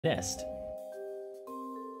Nest.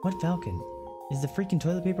 What falcon? Is the freaking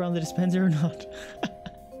toilet paper on the dispenser or not?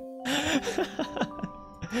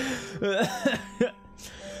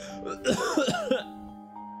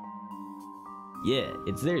 Yeah,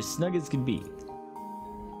 it's there as snug as can be.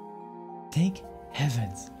 Thank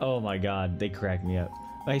heavens. Oh my god, they crack me up.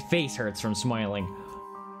 My face hurts from smiling.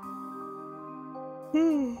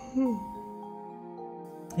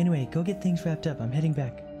 Anyway, go get things wrapped up. I'm heading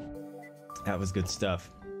back. That was good stuff.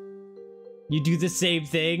 You do the same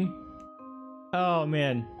thing? Oh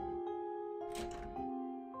man.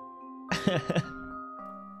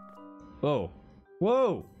 Whoa.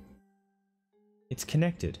 Whoa! It's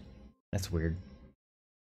connected. That's weird.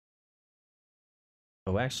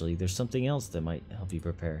 Oh, actually, there's something else that might help you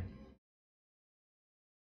prepare.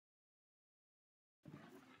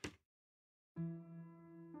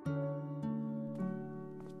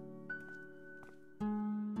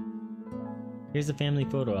 Here's a family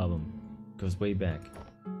photo album. Goes way back.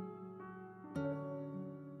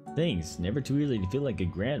 Thanks. Never too early to feel like a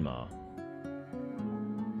grandma.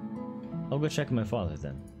 I'll go check on my father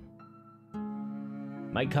then.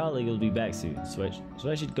 My colleague will be back soon, so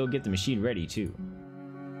I should go get the machine ready too.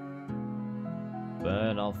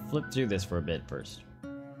 But I'll flip through this for a bit first.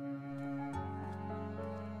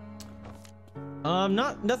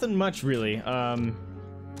 Nothing much really.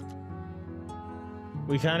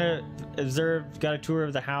 We kind of observed, got a tour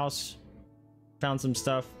of the house, found some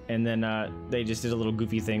stuff, and then they just did a little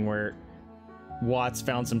goofy thing where Watts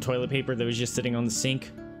found some toilet paper that was just sitting on the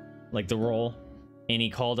sink, like the roll, and he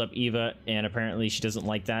called up Eva, and apparently she doesn't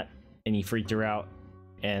like that, and he freaked her out,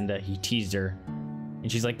 and he teased her,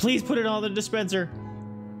 and she's like, please put it on the dispenser,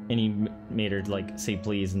 and he made her like say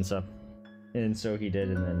please and stuff, and so he did,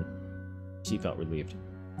 and then she felt relieved.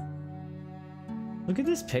 Look at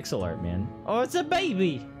this pixel art, man. Oh, it's a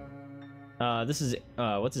baby. This is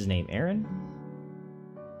what's his name? Aaron?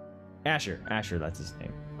 Asher, that's his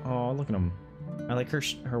name. Oh, look at him. I like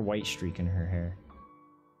her white streak in her hair.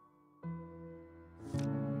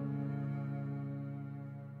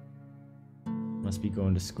 Must be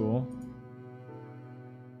going to school.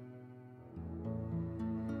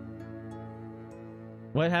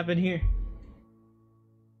 What happened here?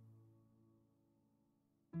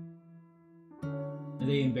 Are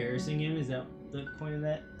they embarrassing him? Is that the point of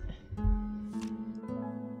that?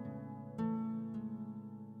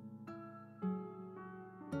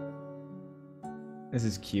 This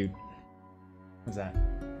is cute. What's that?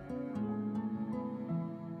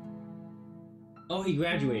 Oh, he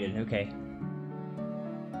graduated. Okay.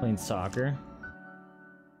 Playing soccer.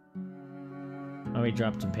 Oh, he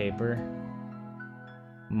dropped some paper.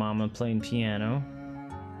 Mama playing piano.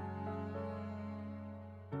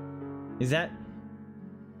 Is that...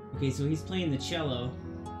 Okay, so he's playing the cello.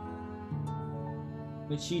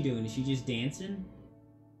 What's she doing? Is she just dancing?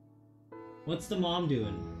 What's the mom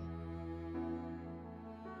doing?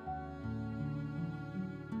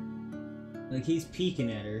 Like, he's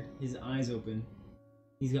peeking at her, his eyes open.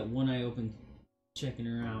 He's got one eye open, checking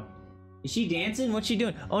her out. Is she dancing? What's she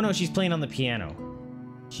doing? Oh no, she's playing on the piano.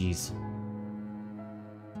 Jeez.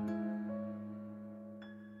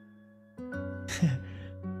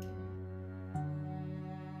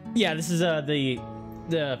 Yeah, this is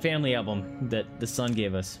the family album that the son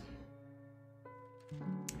gave us.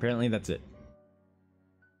 Apparently that's it.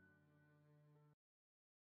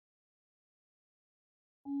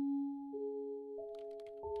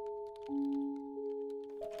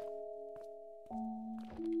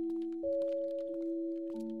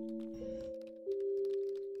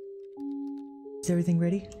 Is everything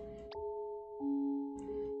ready?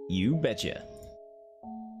 You betcha.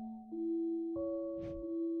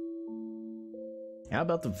 How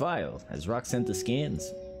about the file? Has Rock sent the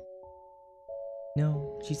scans?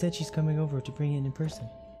 No, she said she's coming over to bring it in person.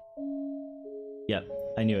 Yep,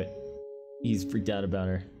 I knew it. He's freaked out about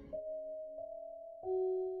her.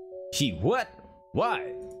 She what?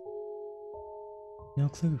 Why? No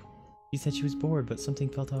clue. She said she was bored, but something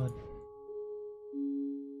felt odd.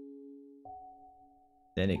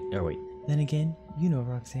 Then again, you know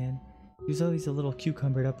Roxanne. She was always a little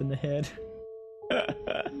cucumbered up in the head.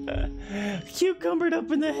 Cucumbered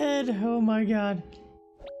up in the head! Oh my god.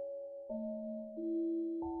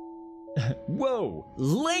 Whoa!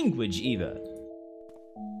 Language, Eva!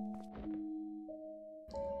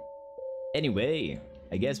 Anyway,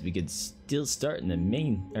 I guess we could still start in the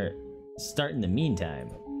meantime.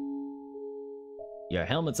 Your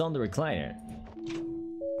helmet's on the recliner.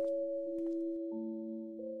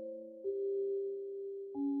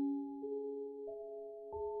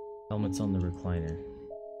 Helmet's on the recliner.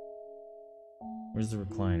 Where's the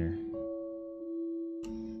recliner?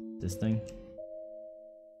 this thing.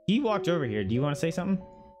 He walked over here. Do you want to say something?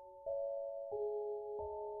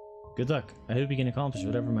 Good luck. I hope you can accomplish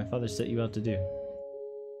whatever my father set you out to do.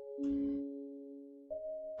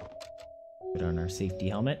 Put on our safety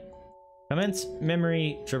helmet. Commence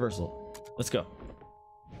memory traversal. Let's go.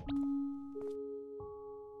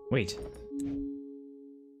 Wait.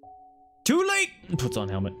 Too late! Puts on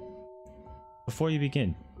helmet. Before you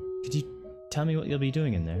begin, could you tell me what you'll be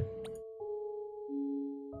doing in there?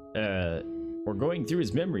 We're going through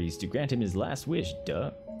his memories to grant him his last wish,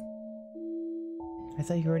 duh. I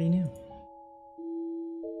thought you already knew.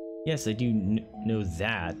 Yes, I do know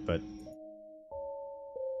that, but...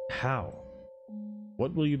 how?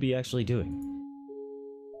 What will you be actually doing?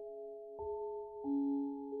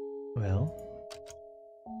 Well...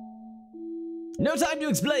 no time to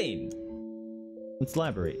explain! Let's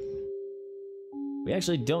elaborate. We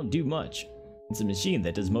actually don't do much. It's a machine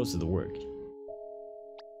that does most of the work.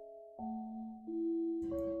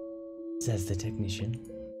 Says the technician.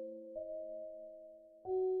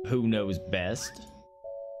 Who knows best?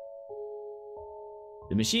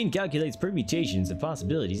 The machine calculates permutations of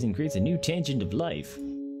possibilities and creates a new tangent of life.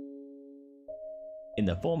 In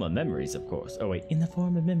the form of memories, of course. Oh wait, in the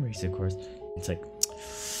form of memories, of course. It's like,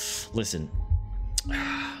 listen.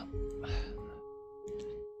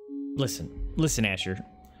 Listen, Asher.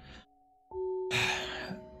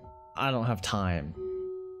 I don't have time.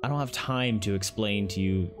 I don't have time to explain to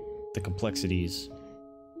you the complexities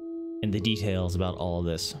and the details about all of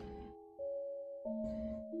this.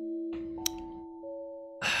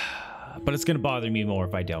 But it's gonna bother me more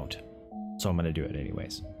if I don't. So I'm gonna do it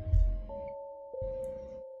anyways.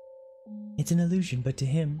 It's an illusion, but to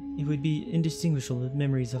him, it would be indistinguishable with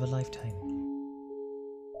memories of a lifetime.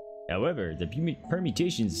 However, the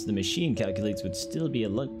permutations the machine calculates would still be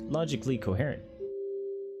logically coherent.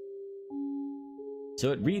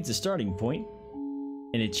 So it reads a starting point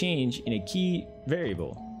and a change in a key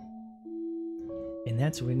variable. And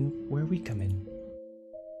that's where we come in.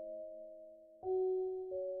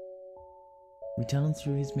 We tunnel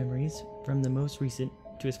through his memories from the most recent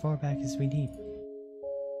to as far back as we need,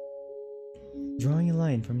 drawing a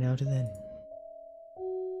line from now to then.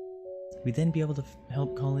 We'd then be able to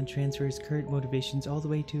help Colin transfer his current motivations all the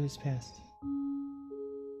way to his past.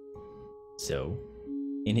 So,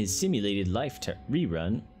 in his simulated life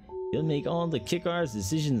rerun, he'll make all the kick-ass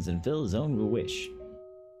decisions and fill his own wish.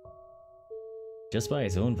 Just by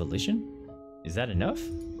his own volition? Is that enough?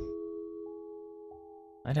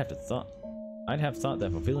 I'd have thought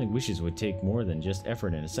that fulfilling wishes would take more than just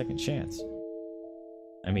effort and a second chance.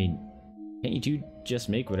 I mean, can't you two just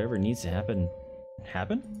make whatever needs to happen,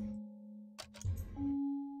 happen?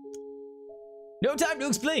 No time to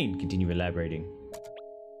explain! Continue elaborating.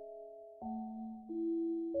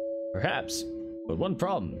 Perhaps, but one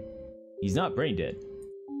problem. He's not brain dead.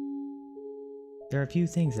 There are a few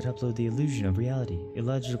things that upload the illusion of reality.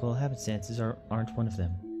 Illogical happenstances aren't one of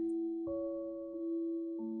them.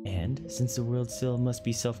 And, since the world still must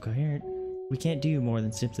be self-coherent, we can't do more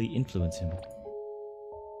than simply influence him.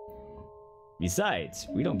 Besides,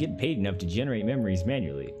 we don't get paid enough to generate memories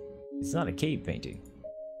manually. It's not a cave painting.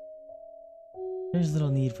 There's little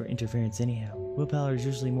need for interference anyhow. Willpower is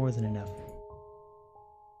usually more than enough.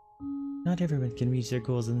 Not everyone can reach their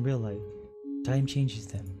goals in real life. Time changes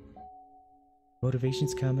them.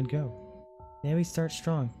 Motivations come and go. They always start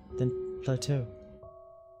strong, then plateau,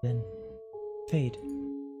 then fade.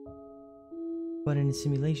 But in a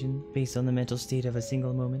simulation, based on the mental state of a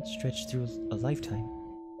single moment stretched through a lifetime.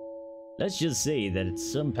 Let's just say that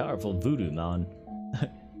it's some powerful voodoo, man.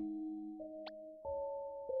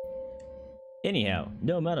 Anyhow,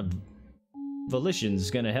 no amount of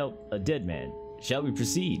volition's gonna help a dead man. Shall we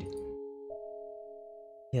proceed?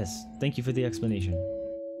 Yes, thank you for the explanation.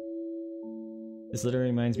 This literally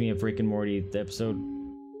reminds me of Rick and Morty, the episode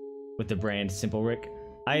with the brand Simple Rick.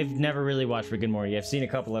 I've never really watched Rick and Morty. I've seen a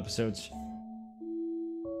couple episodes.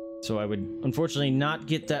 So I would unfortunately not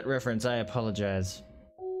get that reference. I apologize.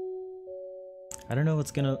 I don't know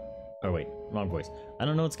what's gonna... oh wait, wrong voice. I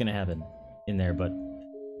don't know what's gonna happen in there, but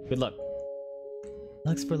good luck.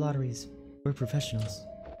 Luck's for lotteries. We're professionals.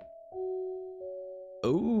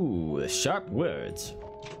 Ooh, sharp words.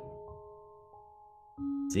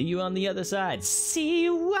 See you on the other side. See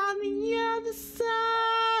you on the other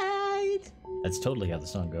side. That's totally how the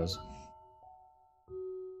song goes.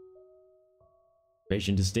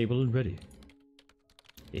 Patient is stable and ready.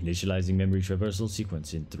 Initializing memory traversal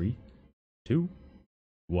sequence in 3, 2,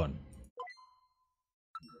 1.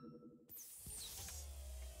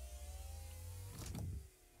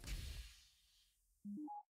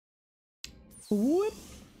 Whoop.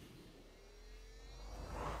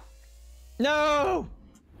 No!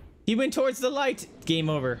 He went towards the light. Game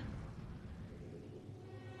over.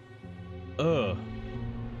 Ugh.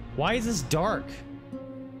 Why is this dark?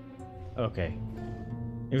 Okay.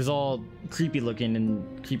 It was all creepy looking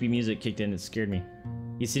and creepy music kicked in. It scared me.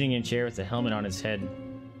 He's sitting in a chair with a helmet on his head,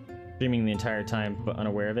 screaming the entire time, but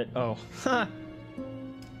unaware of it. Oh, ha!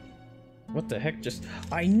 What the heck just...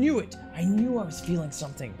 I knew it! I knew I was feeling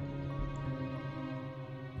something.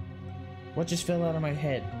 What just fell out of my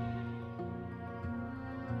head?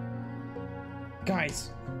 Guys!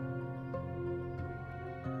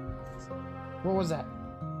 What was that?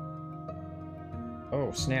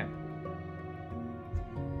 Oh, snap.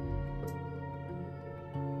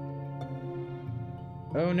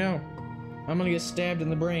 Oh no. I'm gonna get stabbed in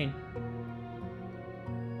the brain.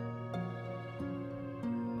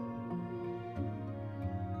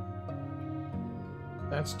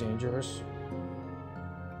 That's dangerous.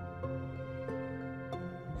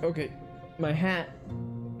 Okay, my hat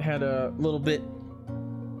had a little bit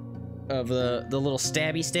of the little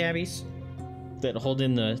stabbies that hold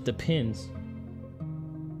in the pins.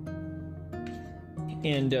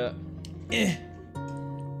 And it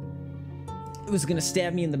was gonna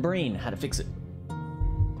stab me in the brain. How to fix it?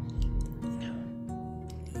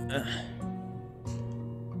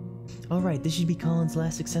 All right, this should be Colin's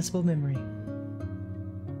last accessible memory.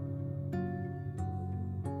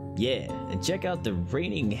 Yeah, and check out the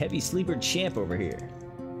reigning heavy sleeper champ over here.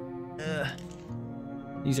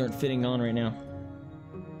 These aren't fitting on right now.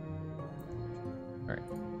 All right.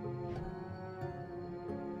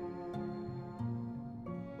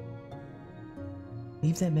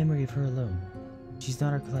 Leave that memory of her alone. She's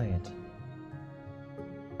not our client.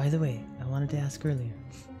 By the way, I wanted to ask earlier.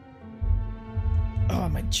 Oh,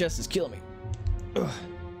 my chest is killing me. Ugh.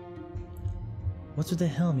 What's with the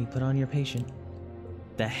helm you put on your patient?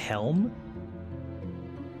 The helm?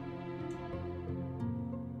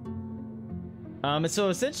 So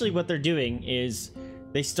essentially what they're doing is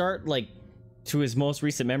they start like to his most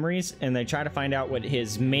recent memories and they try to find out what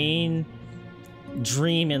his main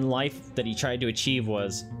dream in life that he tried to achieve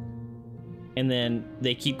was. And then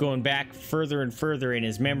they keep going back further and further in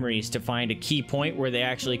his memories to find a key point where they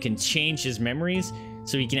actually can change his memories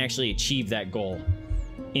so he can actually achieve that goal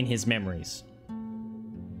in his memories.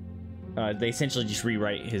 They essentially just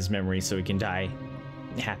rewrite his memories so he can die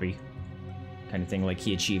happy, kind of thing, like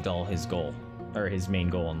he achieved all his goal, or his main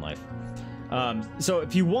goal in life. So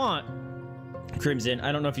if you want, Crimson,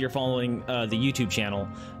 I don't know if you're following the YouTube channel,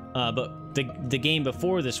 but the game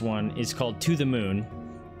before this one is called To the Moon.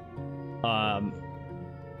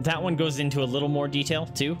 That one goes into a little more detail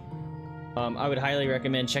too. I would highly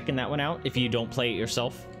recommend checking that one out if you don't play it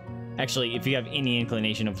yourself. Actually, if you have any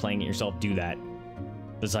inclination of playing it yourself, do that.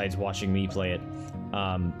 Besides watching me play it.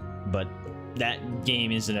 But that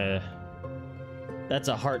game isn't that's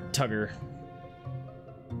a heart tugger.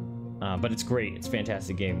 But it's great. It's a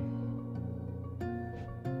fantastic game.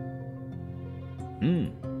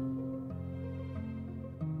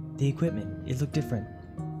 The equipment, it looked different.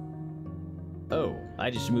 Oh,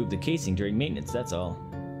 I just removed the casing during maintenance, that's all.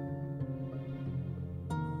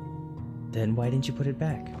 Then why didn't you put it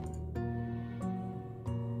back?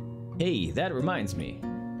 Hey, that reminds me.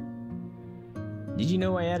 Did you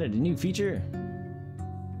know I added a new feature?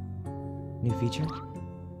 New feature?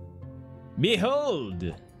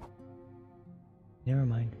 Behold! Never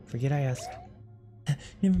mind. Forget I asked.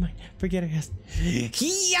 Never mind. Forget I asked.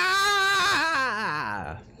 Yeah!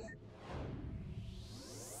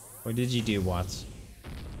 What did you do, Watts?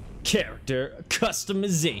 Character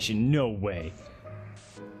customization. No way.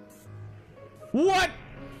 What?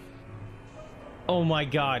 Oh my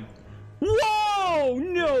god. Whoa!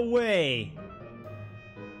 No way!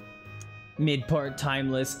 Mid-part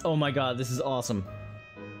timeless. Oh my god, this is awesome.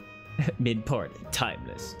 Mid-part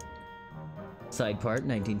timeless. Side part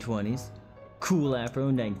 1920s. Cool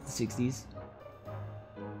afro 1960s.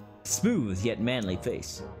 Smooth yet manly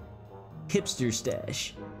face. Hipster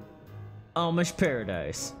stash. Amish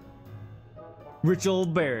paradise. Rich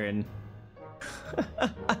old baron.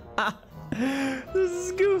 This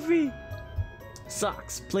is goofy.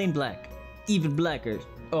 Socks, plain black. Even blacker.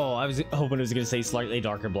 Oh, I was hoping it was gonna say slightly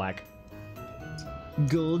darker black.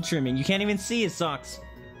 Gold trimming. You can't even see his socks.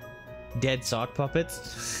 Dead sock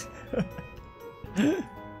puppets.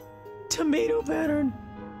 Tomato pattern.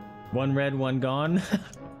 One red, one gone.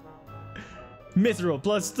 Mithril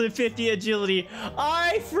plus the 50 agility.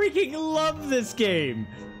 I freaking love this game.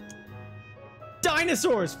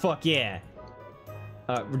 Dinosaurs. Fuck yeah.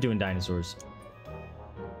 We're doing dinosaurs.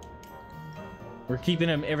 We're keeping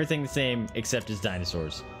them everything the same except as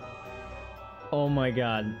dinosaurs. Oh my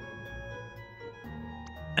god.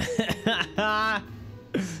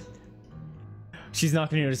 She's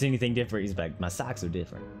not gonna notice anything different. He's like, my socks are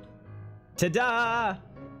different. Ta-da!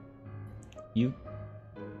 You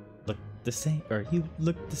look the same, or you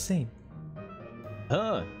look the same.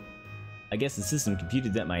 Huh. I guess the system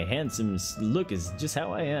computed that my handsome look is just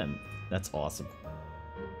how I am. That's awesome.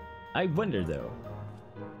 I wonder though.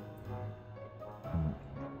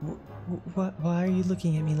 Why are you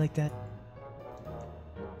looking at me like that?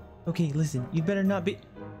 Okay, listen, you better not be...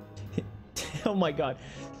 Oh my god.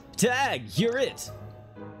 Tag, you're it!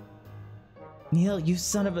 Neil, you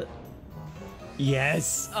son of a...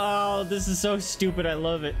 Yes! Oh, this is so stupid, I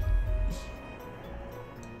love it.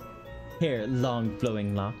 Hair, long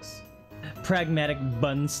flowing locks. Pragmatic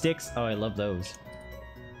bun sticks. Oh, I love those.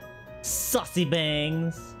 Saucy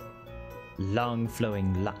bangs. Long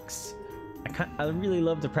flowing locks. I really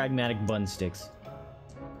love the pragmatic bun sticks.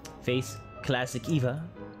 Face, classic Eva.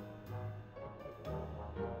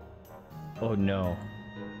 Oh no.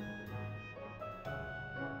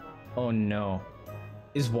 Oh no.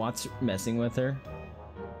 Is Watts messing with her?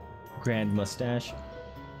 Grand mustache.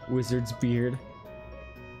 Wizard's beard.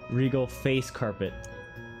 Regal face carpet.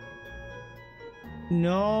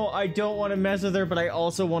 No, I don't want to mess with her, but I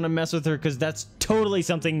also want to mess with her because that's totally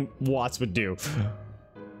something Watts would do.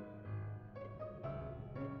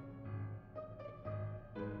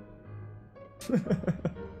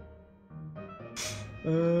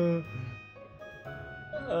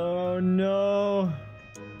 Oh no.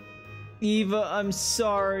 Eva, I'm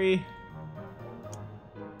sorry.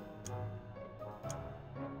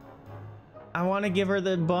 I want to give her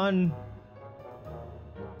the bun.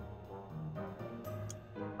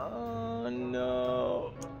 Oh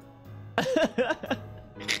no.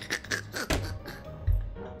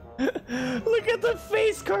 Look at the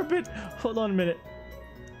face carpet. Hold on a minute.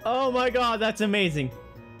 Oh my god, that's amazing.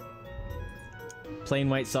 Plain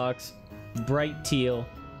white socks, bright teal,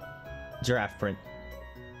 giraffe print.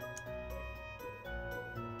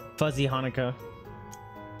 Fuzzy Hanukkah,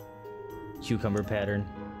 cucumber pattern,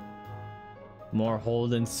 more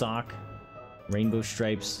Holden sock, rainbow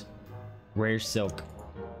stripes, rare silk.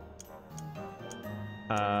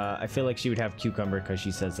 I feel like she would have cucumber because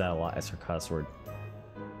she says that a lot as her cuss word.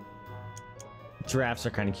 Giraffes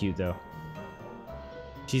are kind of cute though.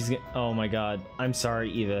 She's oh my god. I'm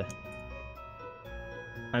sorry, Eva.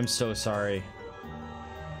 I'm so sorry.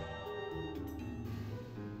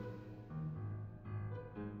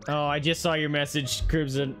 Oh, I just saw your message,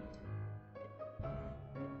 Crimson.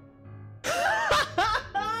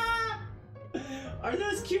 Are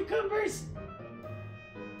those cucumbers?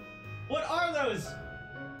 What are those?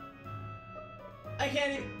 I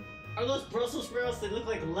can't even... Are those Brussels sprouts? They look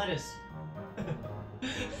like lettuce.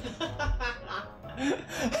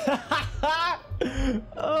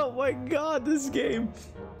 Oh my god, this game.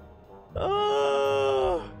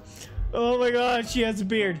 Oh my god, she has a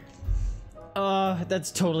beard.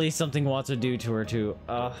 That's totally something Watts would do to her too.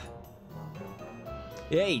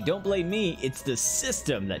 Hey, don't blame me. It's the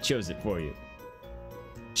system that chose it for you.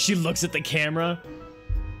 She looks at the camera.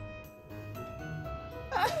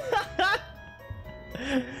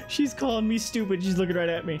 She's calling me stupid. She's looking right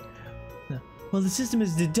at me. Well, the system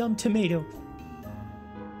is the dumb tomato.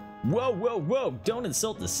 Whoa, whoa, whoa. Don't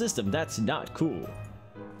insult the system. That's not cool.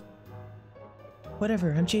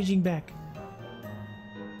 Whatever, I'm changing back.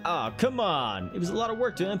 Ah, come on. It was a lot of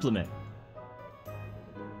work to implement.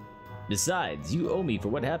 Besides, you owe me for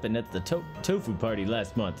what happened at the tofu party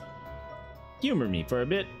last month. Humor me for a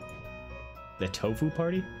bit. The tofu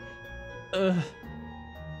party?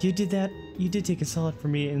 You did that. You did take a solid for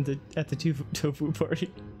me at the tofu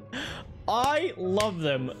party. I love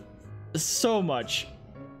them so much.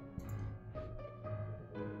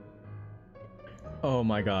 Oh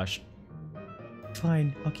my gosh.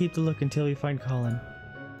 Fine, I'll keep the look until we find Colin.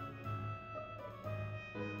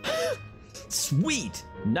 Sweet!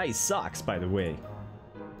 Nice socks, by the way.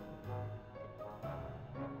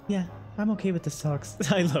 Yeah, I'm okay with the socks.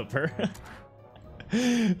 I love her.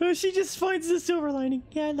 She just finds the silver lining.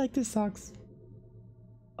 Yeah, I like the socks.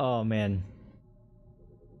 Oh, man.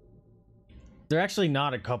 They're actually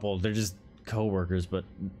not a couple. They're just co-workers, but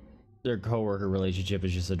their co-worker relationship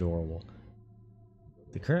is just adorable.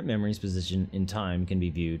 The current memory's position in time can be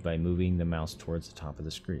viewed by moving the mouse towards the top of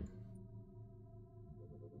the screen.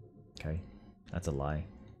 Okay, that's a lie.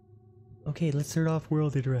 Okay, let's start off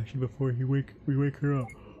world interaction before we wake her up.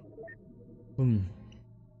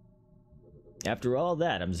 After all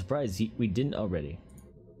that, I'm surprised we didn't already.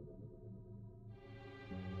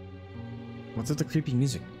 What's with the creepy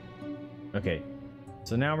music? Okay,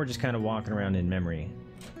 so now we're just kind of walking around in memory.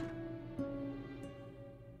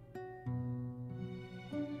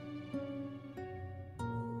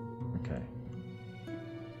 Okay.